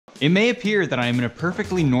It may appear that I am in a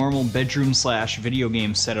perfectly normal bedroom slash video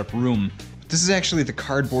game setup room. This is actually the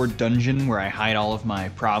cardboard dungeon where I hide all of my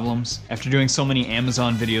problems. After doing so many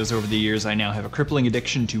Amazon videos over the years, I now have a crippling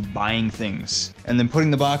addiction to buying things and then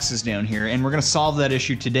putting the boxes down here, and we're gonna solve that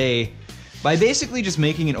issue today by basically just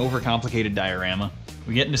making an overcomplicated diorama.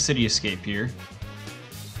 We get into City Escape here.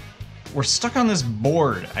 We're stuck on this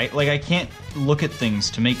board. I can't look at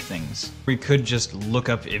things to make things. We could just look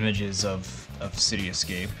up images of City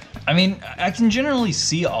Escape. I mean, I can generally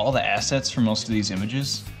see all the assets for most of these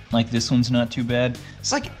images. Like this one's not too bad.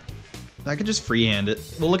 It's like, I could just freehand it.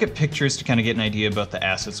 We'll look at pictures to kind of get an idea about the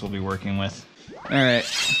assets we'll be working with. All right.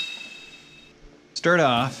 Start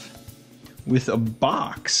off with a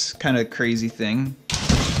box, kind of crazy thing.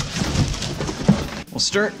 We'll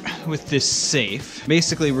start with this safe.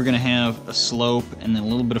 Basically, we're gonna have a slope and then a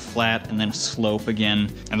little bit of flat and then a slope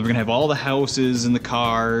again. And we're gonna have all the houses and the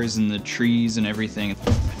cars and the trees and everything.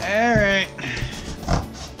 All right.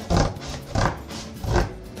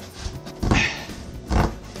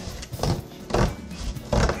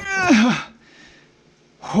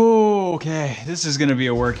 Okay, this is gonna be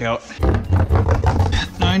a workout.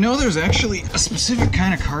 Now I know there's actually a specific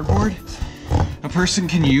kind of cardboard a person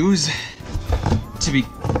can use to be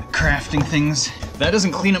crafting things. That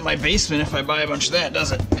doesn't clean up my basement if I buy a bunch of that,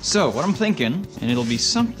 does it? So what I'm thinking, and it'll be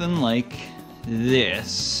something like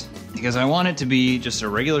this, because I want it to be just a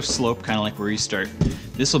regular slope, kind of like where you start.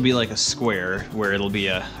 This will be like a square where it'll be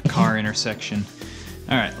a car intersection.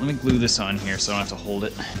 All right, let me glue this on here so I don't have to hold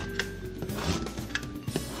it.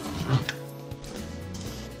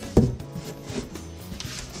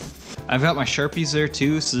 I've got my Sharpies there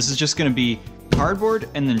too, so this is just gonna be cardboard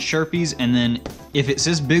and then Sharpies, and then if it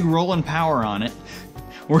says Big Rollin' Power on it,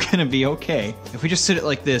 we're gonna be okay. If we just sit it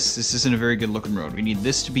like this isn't a very good looking road. We need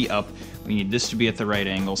this to be up, we need this to be at the right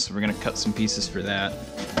angle, so we're gonna cut some pieces for that.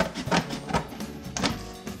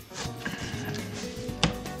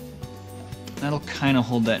 That'll kind of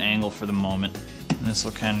hold that angle for the moment. And this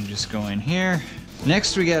will kind of just go in here.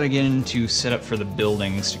 Next, we gotta get into setup for the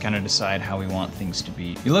buildings to kind of decide how we want things to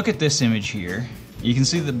be. You look at this image here, you can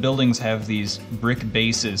see the buildings have these brick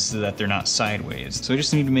bases so that they're not sideways. So I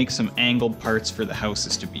just need to make some angled parts for the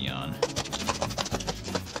houses to be on.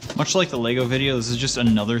 Much like the Lego video, this is just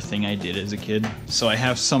another thing I did as a kid. So I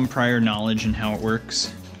have some prior knowledge in how it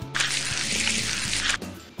works.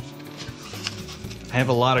 I have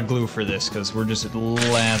a lot of glue for this because we're just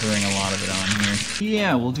lathering a lot of it on here.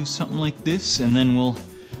 Yeah, we'll do something like this and then we'll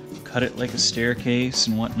cut it like a staircase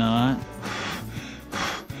and whatnot.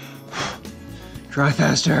 Try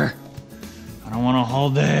faster. I don't want to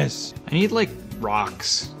hold this. I need like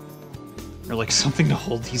rocks or like something to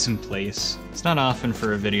hold these in place. It's not often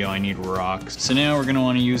for a video I need rocks. So now we're gonna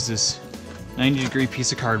want to use this 90-degree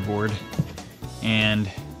piece of cardboard and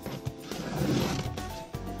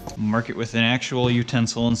mark it with an actual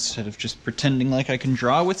utensil instead of just pretending like I can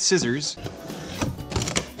draw with scissors.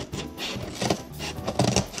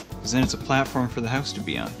 Because then it's a platform for the house to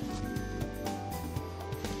be on.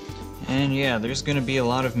 And yeah, there's gonna be a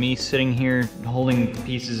lot of me sitting here holding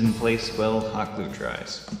pieces in place while hot glue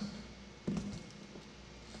dries.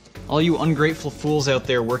 All you ungrateful fools out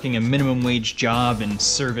there working a minimum wage job and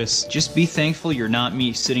service, just be thankful you're not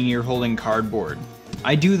me sitting here holding cardboard.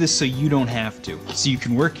 I do this so you don't have to, so you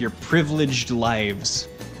can work your privileged lives.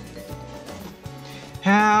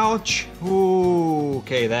 Ouch! Ooh,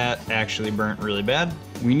 okay, that actually burnt really bad.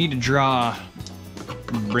 We need to draw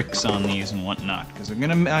bricks on these and whatnot, because we're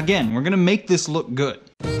gonna make this look good.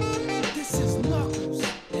 This is Knuckles,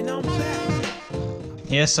 and I'm back.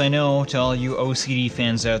 Yes, I know, to all you OCD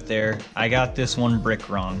fans out there, I got this one brick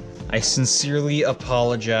wrong. I sincerely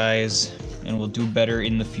apologize, and will do better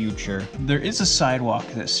in the future. There is a sidewalk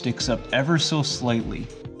that sticks up ever so slightly.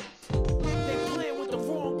 They playing with the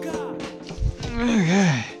wrong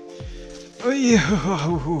guy. Okay.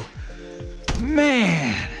 Oh,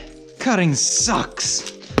 man, cutting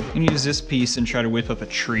sucks. I'm gonna use this piece and try to whip up a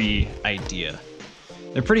tree idea.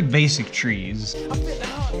 They're pretty basic trees. I feel the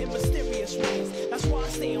heart in mysterious ways. That's why I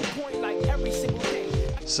stay on point like every single day.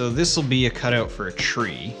 So this will be a cutout for a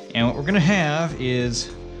tree. And what we're gonna have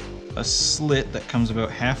is a slit that comes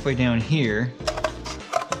about halfway down here.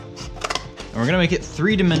 And we're gonna make it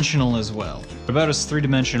three-dimensional as well. About as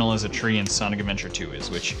three-dimensional as a tree in Sonic Adventure 2 is,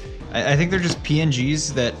 which I think they're just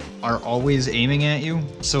PNGs that are always aiming at you.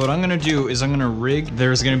 So what I'm gonna do is I'm gonna rig,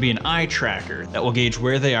 there's gonna be an eye tracker that will gauge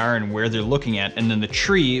where they are and where they're looking at, and then the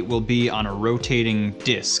tree will be on a rotating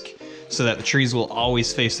disc so that the trees will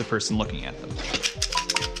always face the person looking at them.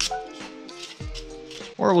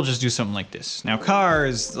 Or we'll just do something like this. Now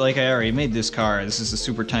cars, like I already made this car, this is a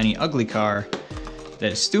super tiny ugly car.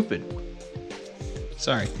 That is stupid.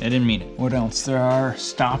 Sorry, I didn't mean it. What else? There are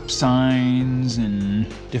stop signs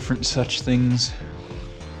and different such things.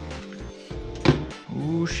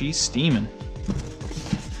 Ooh, she's steaming.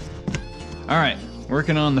 All right,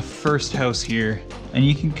 working on the first house here. And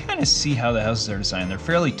you can kind of see how the houses are designed. They're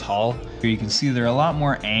fairly tall. You can see they're a lot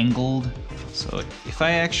more angled. So if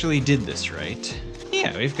I actually did this right,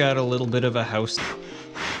 yeah, we've got a little bit of a house.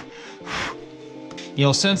 You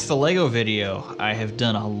know, since the Lego video, I have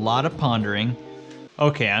done a lot of pondering.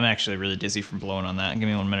 Okay, I'm actually really dizzy from blowing on that. Give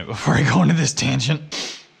me 1 minute before I go into this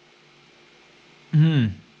tangent.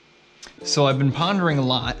 So I've been pondering a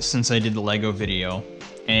lot since I did the Lego video,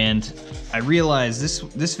 and I realized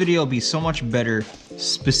this video will be so much better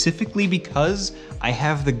specifically because I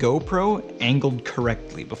have the GoPro angled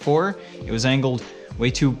correctly. Before, it was angled way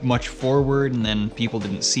too much forward, and then people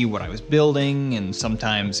didn't see what I was building, and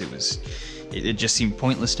sometimes it just seemed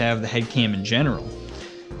pointless to have the head cam in general.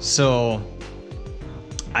 So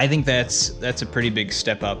I think that's a pretty big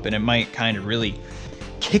step up, and it might kind of really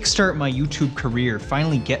kickstart my YouTube career,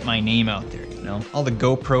 finally get my name out there, you know? All the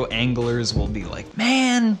GoPro anglers will be like,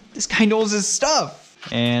 man, this guy knows his stuff.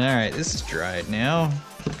 And all right, this is dried now.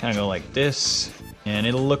 Kind of go like this, and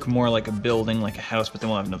it'll look more like a building, like a house, but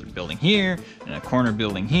then we'll have another building here, and a corner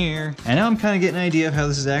building here. And now I'm kind of getting an idea of how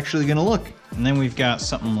this is actually gonna look. And then we've got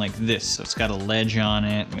something like this, so it's got a ledge on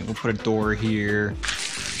it. Maybe we'll put a door here.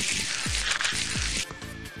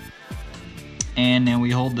 And now we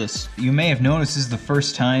hold this. You may have noticed this is the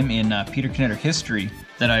first time in Peter Knetter history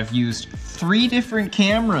that I've used 3 different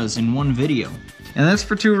cameras in one video. And that's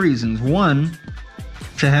for 2 reasons. 1,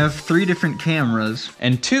 to have 3 different cameras,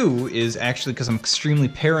 and 2 is actually because I'm extremely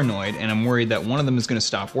paranoid and I'm worried that one of them is gonna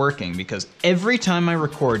stop working, because every time I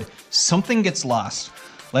record, something gets lost.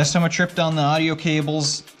 Last time I tripped on the audio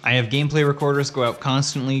cables. I have gameplay recorders go out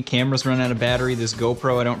constantly, cameras run out of battery, this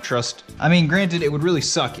GoPro I don't trust. I mean, granted, it would really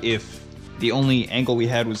suck if the only angle we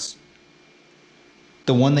had was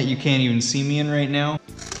the one that you can't even see me in right now.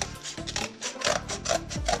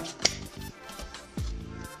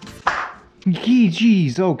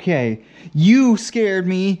 Geez, okay. You scared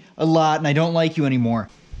me a lot and I don't like you anymore.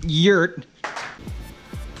 Yurt.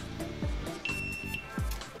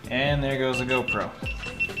 And there goes the GoPro.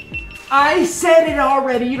 I said it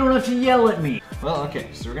already, you don't have to yell at me. Well, okay,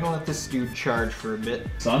 so we're gonna let this dude charge for a bit.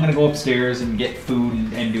 So I'm gonna go upstairs and get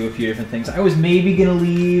food and do a few different things. I was maybe gonna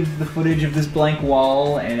leave the footage of this blank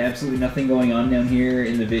wall and absolutely nothing going on down here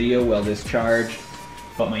in the video while this charged,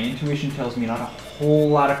 but my intuition tells me not a whole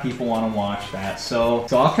lot of people want to watch that. So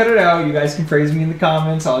I'll cut it out. You guys can praise me in the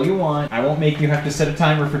comments all you want. I won't make you have to set a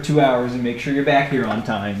timer for 2 hours and make sure you're back here on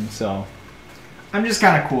time, so I'm just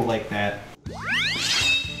kind of cool like that.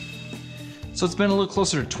 So it's been a little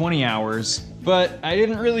closer to 20 hours, but I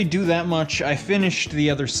didn't really do that much. I finished the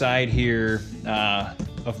other side here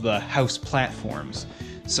of the house platforms.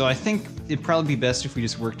 So I think it'd probably be best if we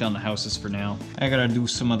just worked on the houses for now. I gotta do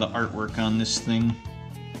some of the artwork on this thing.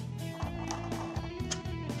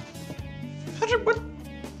 What?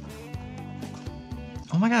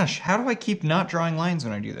 Oh my gosh, how do I keep not drawing lines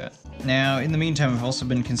when I do that? Now, in the meantime, I've also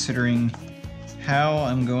been considering how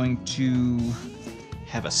I'm going to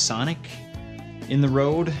have a Sonic in the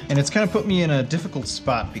road, and it's kind of put me in a difficult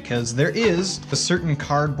spot because there is a certain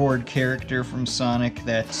cardboard character from Sonic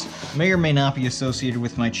that may or may not be associated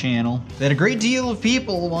with my channel that a great deal of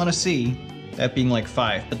people want to see, that being like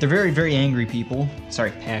 5, but they're very, very angry people.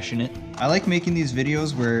 Sorry, passionate. I like making these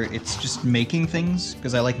videos where it's just making things,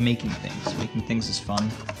 because I like making things. Making things is fun.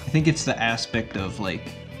 I think it's the aspect of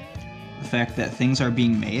like the fact that things are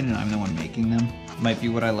being made and I'm the one making them might be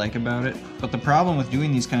what I like about it. But the problem with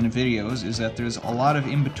doing these kind of videos is that there's a lot of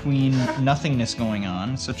in-between nothingness going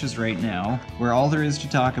on, such as right now, where all there is to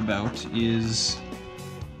talk about is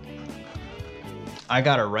I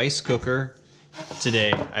got a rice cooker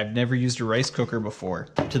today. I've never used a rice cooker before.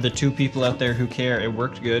 To the 2 people out there who care, it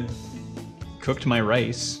worked good. Cooked my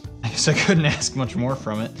rice. I guess I couldn't ask much more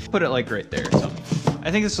from it. Put it like right there or something.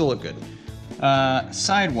 I think this will look good.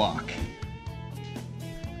 Sidewalk.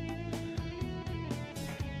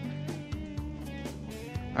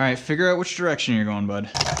 All right, figure out which direction you're going, bud.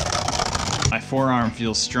 My forearm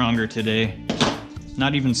feels stronger today.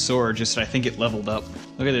 Not even sore, just I think it leveled up.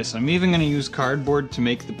 Look at this, I'm even gonna use cardboard to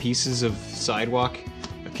make the pieces of sidewalk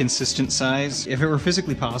a consistent size. If it were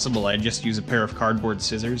physically possible, I'd just use a pair of cardboard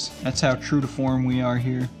scissors. That's how true to form we are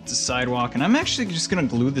here. It's a sidewalk, and I'm actually just gonna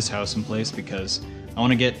glue this house in place because I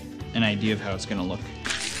wanna get an idea of how it's gonna look.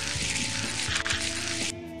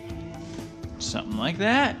 Something like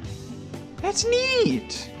that. That's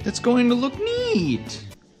neat. That's going to look neat.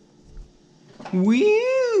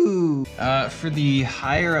 Woo! For the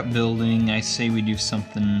higher up building, I say we do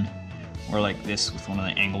something more like this with one of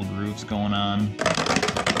the angled roofs going on.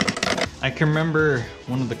 I can remember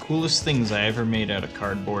one of the coolest things I ever made out of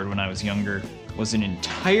cardboard when I was younger was an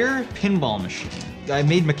entire pinball machine. I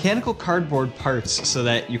made mechanical cardboard parts so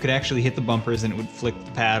that you could actually hit the bumpers and it would flick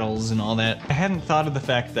the paddles and all that. I hadn't thought of the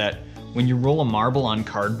fact that when you roll a marble on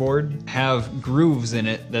cardboard, have grooves in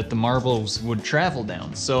it that the marbles would travel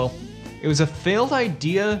down. So it was a failed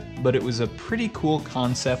idea, but it was a pretty cool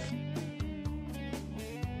concept.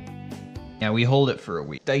 Yeah, we hold it for a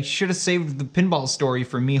week. I should have saved the pinball story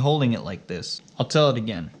for me holding it like this. I'll tell it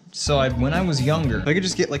again. So when I was younger, if I could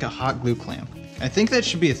just get like a hot glue clamp. I think that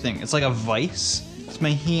should be a thing. It's like a vise.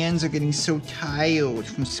 My hands are getting so tired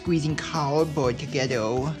from squeezing cardboard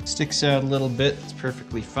together. Sticks out a little bit, it's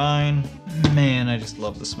perfectly fine. Man, I just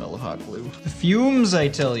love the smell of hot glue. The fumes, I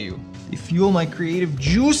tell you, they fuel my creative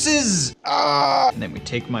juices. And then we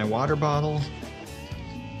take my water bottle,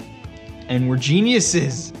 and we're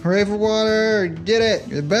geniuses. Hooray for water, did it.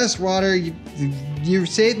 You're the best water, you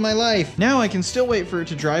saved my life. Now I can still wait for it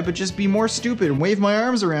to dry, but just be more stupid and wave my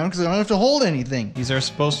arms around because I don't have to hold anything. These are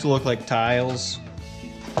supposed to look like tiles.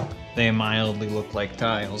 They mildly look like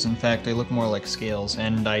tiles. In fact, they look more like scales,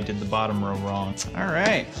 and I did the bottom row wrong. All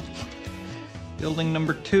right, building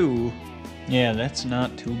number 2. Yeah, that's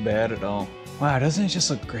not too bad at all. Wow, doesn't it just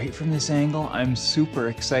look great from this angle? I'm super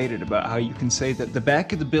excited about how you can say that the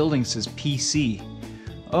back of the building says PC.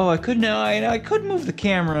 Oh, I could move the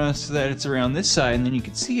camera so that it's around this side and then you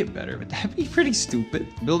could see it better, but that'd be pretty stupid.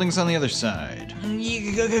 Building's on the other side.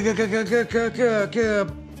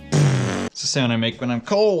 It's the sound I make when I'm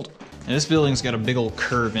cold. And this building's got a big old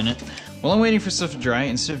curve in it. While I'm waiting for stuff to dry,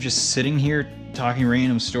 instead of just sitting here talking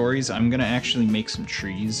random stories, I'm gonna actually make some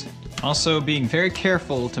trees. Also, being very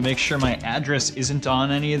careful to make sure my address isn't on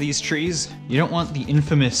any of these trees. You don't want the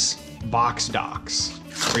infamous box docks,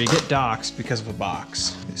 where you get doxed because of a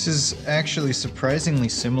box. This is actually surprisingly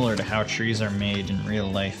similar to how trees are made in real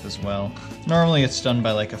life as well. Normally it's done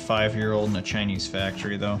by like a 5-year-old in a Chinese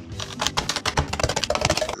factory though.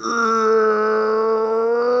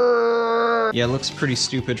 Yeah, it looks pretty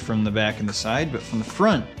stupid from the back and the side, but from the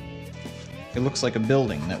front, it looks like a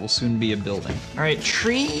building that will soon be a building. All right,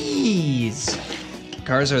 trees!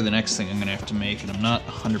 Cars are the next thing I'm gonna have to make, and I'm not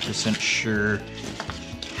 100% sure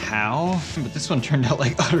how, but this one turned out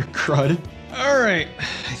like utter crud. All right,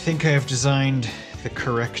 I think I have designed the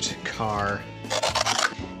correct car,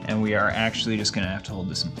 and we are actually just gonna have to hold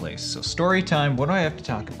this in place. So story time, what do I have to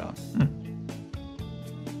talk about? I don't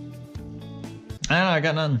know, I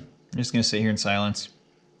got none. I'm just gonna sit here in silence.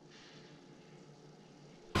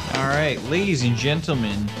 All right, ladies and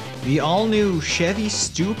gentlemen, the all-new Chevy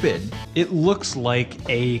Stupid. It looks like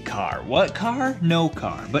a car. What car? No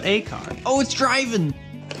car, but a car. Oh, it's driving!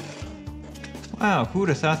 Wow, who would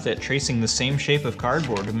have thought that tracing the same shape of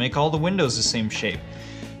cardboard would make all the windows the same shape?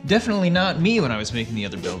 Definitely not me when I was making the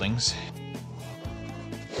other buildings.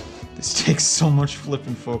 This takes so much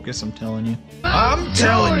flipping focus, I'm telling you. I'm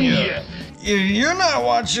telling you! If you're not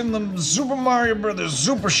watching the Super Mario Brothers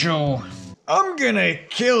Super Show, I'm gonna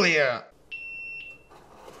kill you.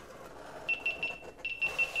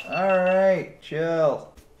 All right,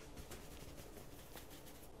 chill.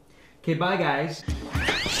 Okay, bye guys.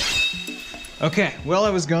 Okay, while I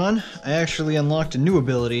was gone, I actually unlocked a new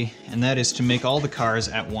ability, and that is to make all the cars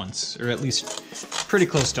at once, or at least pretty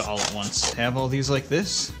close to all at once. Have all these like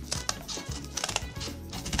this.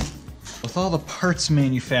 With all the parts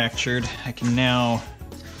manufactured, I can now...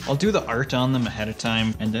 I'll do the art on them ahead of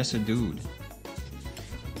time, and that's a dude.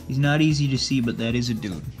 He's not easy to see, but that is a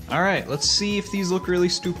dude. Alright, let's see if these look really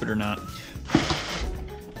stupid or not.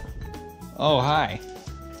 Oh, hi.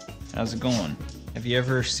 How's it going? Have you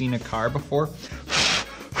ever seen a car before?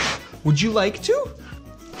 Would you like to?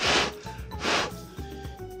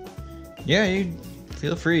 Yeah, you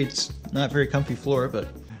feel free. It's not very comfy floor, but...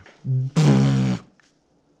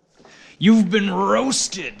 You've been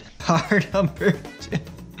roasted! Part number 2.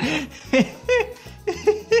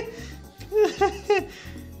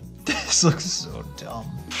 This looks so dumb.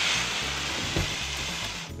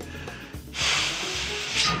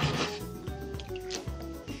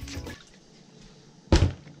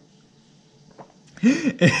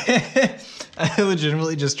 I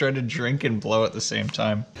legitimately just tried to drink and blow at the same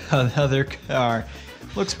time. Another car.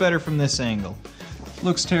 Looks better from this angle.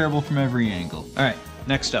 Looks terrible from every angle. All right.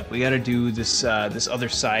 Next up, we gotta do this this other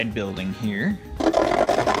side building here.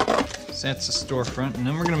 So that's the storefront, and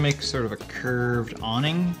then we're gonna make sort of a curved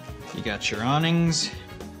awning. You got your awnings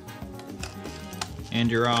and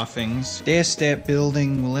your offings. That's that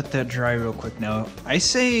building. We'll let that dry real quick now. I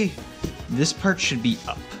say this part should be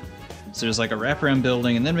up. So there's like a wraparound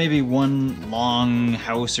building and then maybe one long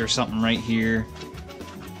house or something right here.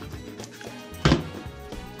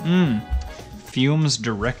 Fumes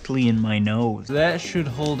directly in my nose. That should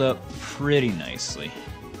hold up pretty nicely.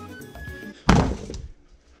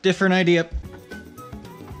 Different idea.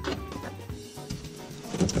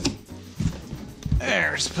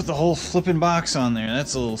 There, just put the whole flipping box on there.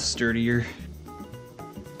 That's a little sturdier.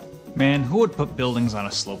 Man, who would put buildings on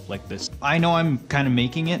a slope like this? I know I'm kind of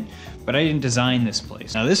making it, but I didn't design this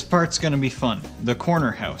place. Now this part's gonna be fun. The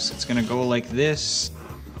corner house. It's gonna go like this.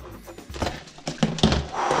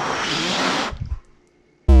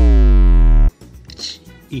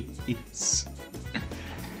 Jeez.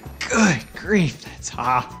 Good grief, that's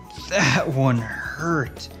hot. That one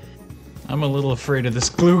hurt. I'm a little afraid of this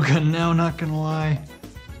glue gun now, not gonna lie.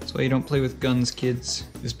 That's why you don't play with guns, kids.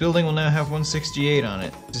 This building will now have 168 on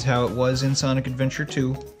it. This is how it was in Sonic Adventure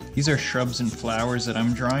 2. These are shrubs and flowers that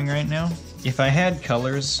I'm drawing right now. If I had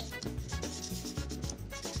colors,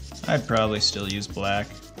 I'd probably still use black.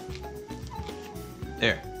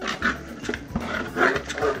 There.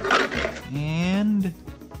 And...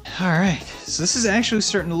 alright, so this is actually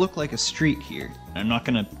starting to look like a street here. I'm not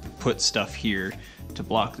gonna put stuff here to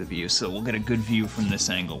block the view, so we'll get a good view from this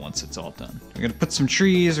angle once it's all done. We're gonna put some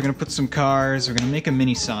trees, we're gonna put some cars, we're gonna make a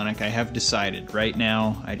mini Sonic. I have decided. Right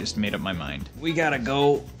now, I just made up my mind. We gotta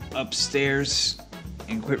go upstairs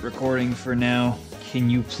and quit recording for now. Can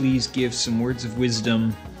you please give some words of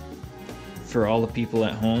wisdom for all the people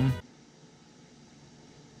at home?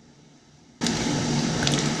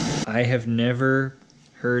 I have never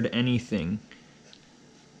heard anything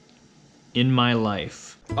in my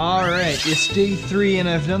life. Alright, it's day 3 and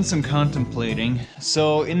I've done some contemplating.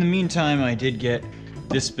 So in the meantime, I did get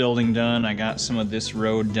this building done. I got some of this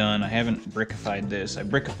road done. I haven't brickified this. I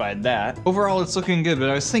brickified that. Overall, it's looking good, but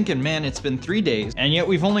I was thinking, man, it's been 3 days and yet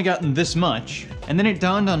we've only gotten this much. And then it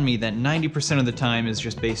dawned on me that 90% of the time is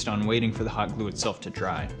just based on waiting for the hot glue itself to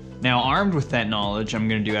dry. Now, armed with that knowledge, I'm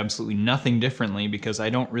gonna do absolutely nothing differently because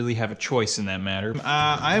I don't really have a choice in that matter.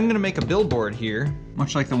 I'm gonna make a billboard here,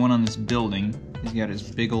 much like the one on this building. He's got his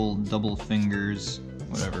big old double fingers,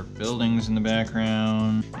 whatever, buildings in the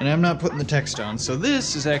background. And I'm not putting the text on, so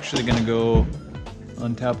this is actually gonna go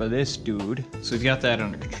on top of this dude. So we've got that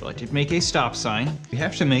under control. I did make a stop sign. We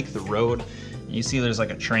have to make the road. You see there's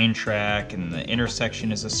like a train track and the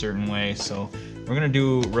intersection is a certain way, so we're gonna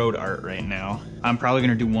do road art right now. I'm probably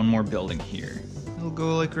gonna do one more building here. It'll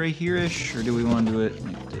go like right here-ish, or do we wanna do it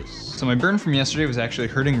like this? So my burn from yesterday was actually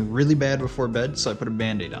hurting really bad before bed, so I put a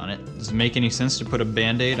Band-Aid on it. Does it make any sense to put a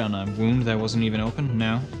Band-Aid on a wound that wasn't even open?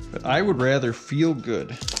 No. But I would rather feel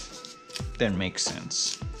good than make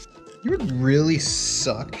sense. You would really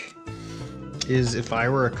suck is if I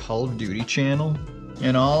were a Call of Duty channel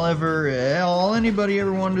and all anybody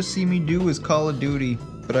ever wanted to see me do was Call of Duty,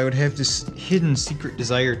 but I would have this hidden secret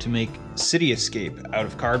desire to make City Escape out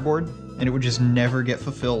of cardboard, and it would just never get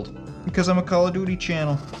fulfilled because I'm a Call of Duty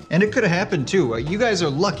channel. And it could have happened too. You guys are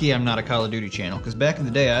lucky I'm not a Call of Duty channel, because back in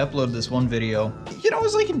the day I uploaded this one video. You know, it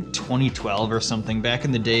was like in 2012 or something, back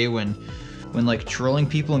in the day when like trolling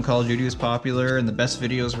people in Call of Duty was popular, and the best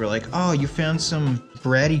videos were like, oh, you found some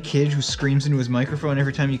bratty kid who screams into his microphone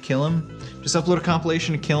every time you kill him? Just upload a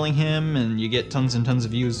compilation of killing him and you get tons and tons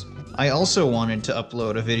of views. I also wanted to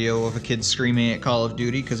upload a video of a kid screaming at Call of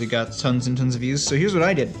Duty because it got tons and tons of views, so here's what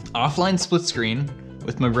I did. Offline split screen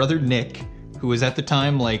with my brother Nick, who was at the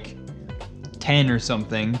time like 10 or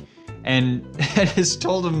something, and I just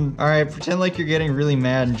told him, alright, pretend like you're getting really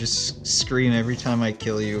mad and just scream every time I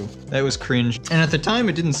kill you. That was cringe. And at the time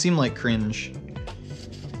it didn't seem like cringe.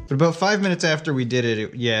 But about 5 minutes after we did it,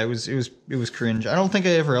 it was cringe. I don't think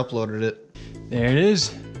I ever uploaded it. There it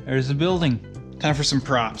is. There's the building. Time for some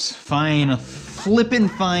props. Flippin'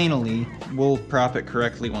 finally. We'll prop it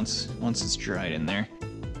correctly once it's dried in there.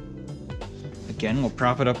 Again, we'll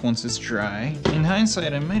prop it up once it's dry. In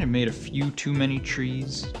hindsight, I might have made a few too many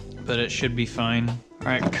trees, but it should be fine. All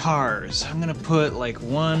right, cars. I'm gonna put like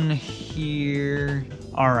one here.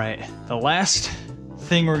 All right, the last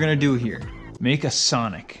thing we're gonna do here, make a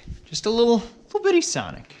Sonic. Just a little bitty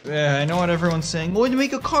Sonic. Yeah, I know what everyone's saying. Oh, to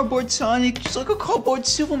make a cardboard Sonic, just like a cardboard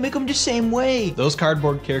suit, we'll make them the same way. Those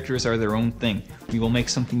cardboard characters are their own thing. We will make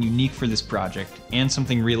something unique for this project and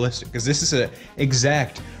something realistic, because this is an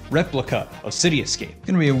exact replica of City Escape. It's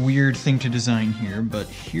gonna be a weird thing to design here, but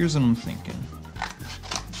here's what I'm thinking.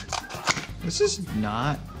 This is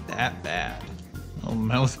not that bad. A little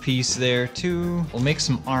mouthpiece there too. We'll make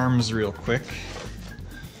some arms real quick.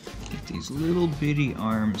 Get these little bitty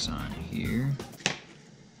arms on here.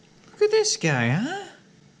 Look at this guy, huh?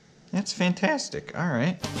 That's fantastic. All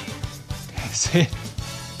right. That's it.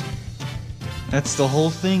 That's the whole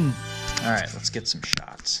thing. All right, let's get some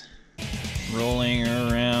shots. Rolling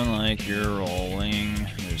around like you're rolling.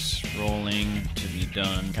 There's rolling to be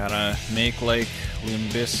done. Gotta make like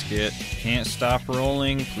Limp Bizkit. Can't stop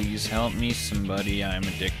rolling. Please help me, somebody. I'm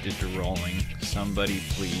addicted to rolling. Somebody,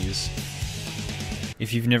 please.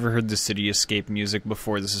 If you've never heard the City Escape music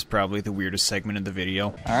before, this is probably the weirdest segment of the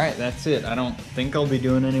video. Alright, that's it. I don't think I'll be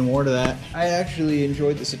doing any more to that. I actually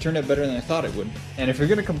enjoyed this. It turned out better than I thought it would. And if you're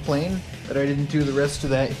gonna complain that I didn't do the rest of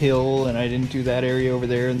that hill, and I didn't do that area over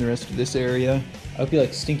there, and the rest of this area, I hope you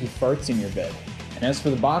like stinky farts in your bed. And as for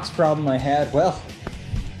the box problem I had, well,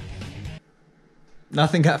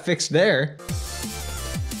 nothing got fixed there.